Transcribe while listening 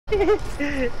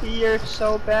You're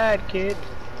so bad, kid.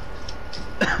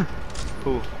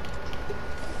 Who?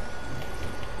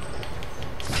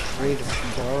 Void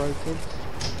Borrow, kid.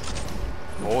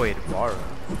 Void Borrow.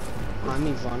 I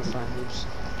mean Von Hoops.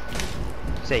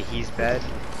 Say he's bad.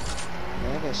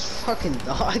 Yeah, that guy's fucking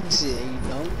dog shit, you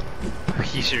know?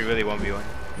 He should really 1v1.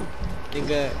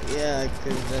 Nigga, yeah,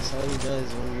 cause that's all he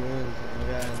does when you run. Oh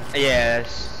my god.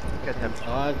 Yes. Get them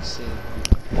Dog shit.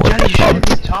 Johnny, you shouldn't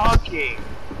be talking.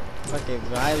 Fucking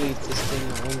violate this thing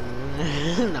when you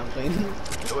run. Not playing.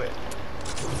 Do it.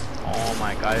 Oh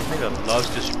my god, this nigga loves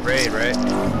to spray, right?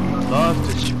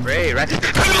 Loves to spray, right?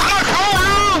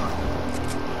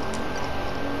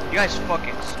 You guys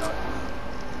fucking suck.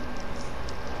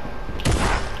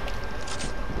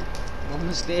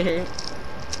 Almost there.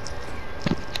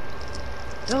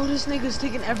 Yo, this nigga's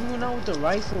taking everyone out with the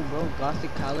rifle, bro.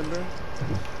 Gothic caliber.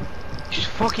 He's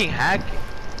fucking hacking.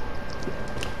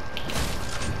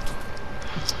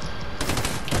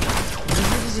 This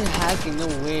nigga's just hacking, no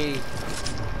way.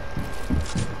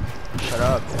 Shut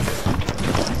up.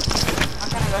 How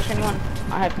can I rush anyone?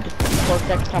 I have 4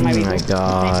 seconds on my Oh my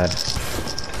god.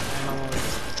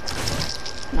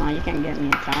 No, you can't get me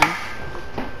in time.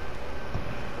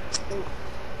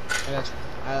 I got you.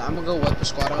 I'm gonna go wipe the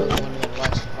squad out. You want to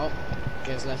watch? Oh,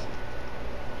 you guys left.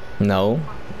 No,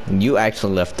 you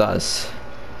actually left us.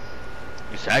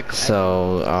 Exactly.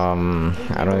 So,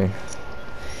 I don't.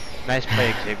 Nice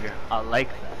play, Xavier. I like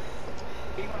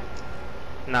that.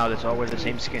 Now let's all wear the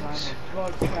same skins.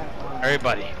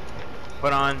 Everybody,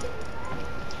 put on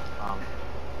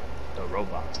the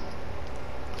robot.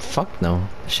 Fuck no.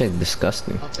 Shit,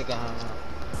 disgusting. I'll take a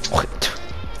What?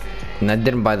 And I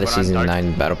didn't buy the Put on season dark.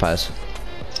 9 battle pass.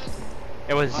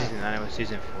 It was season 9, it was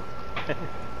season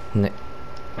 4.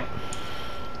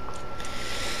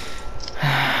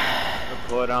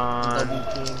 Put on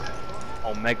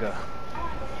Omega.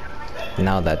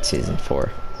 Now that's season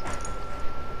 4.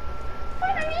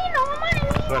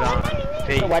 Put on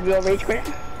Fate. So why do we all rage quit?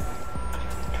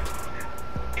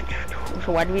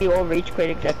 So why do we all rage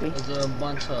quit exactly? Is there a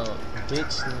bunch of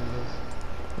bitch niggas?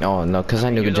 Oh no, cause I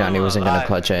knew Johnny wasn't gonna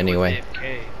clutch it anyway.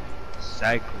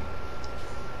 Exactly.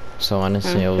 So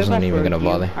honestly, I wasn't even gonna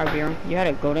bother. You had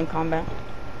a golden combat.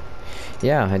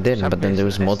 Yeah, I did, but then there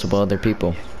was multiple other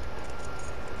people.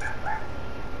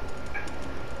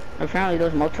 Apparently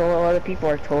those multiple other people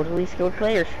are totally skilled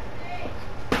players.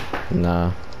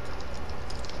 Nah.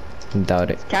 Doubt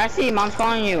it. Cassie, mom's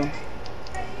calling you.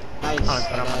 Nice.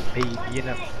 I'm a baby in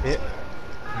a fit.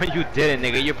 You didn't,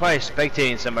 nigga. You're probably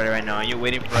spectating somebody right now and you're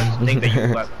waiting for us to think that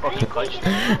you got fucking clutched.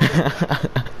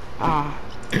 Ah.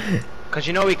 Cause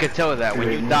you know we could tell that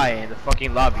when you die in the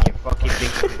fucking lobby, your fucking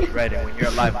thing turns red, and when you're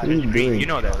alive, it turns green. You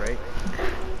know that, right?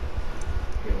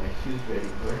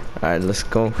 Alright, let's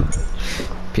go.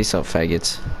 Peace out,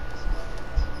 faggots.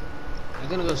 I'm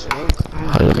gonna go smoke.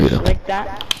 I love you. Just like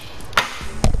that.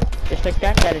 Just like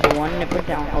that, that is one nipper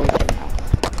down. Oh, shit, now.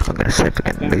 I'm gonna say it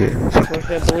again, nigga. What's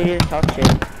the ability to talk shit?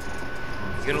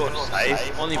 You're gonna go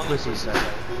size? Only pussy size.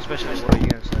 Especially what are you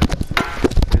gonna say?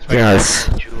 Yes.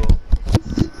 Did you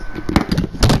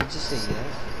just say yes?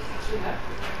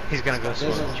 He's gonna go swim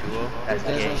with Jewel. That's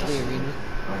There's gay. also the arena.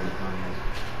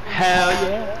 Hell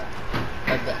yeah.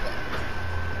 Like that.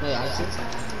 Wait, I see.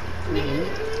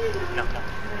 No.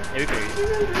 Yeah, we could.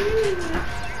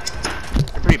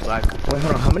 You're pretty black. Wait,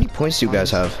 hold on. How many points do you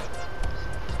guys have?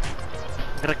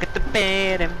 Gotta get the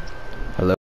bed.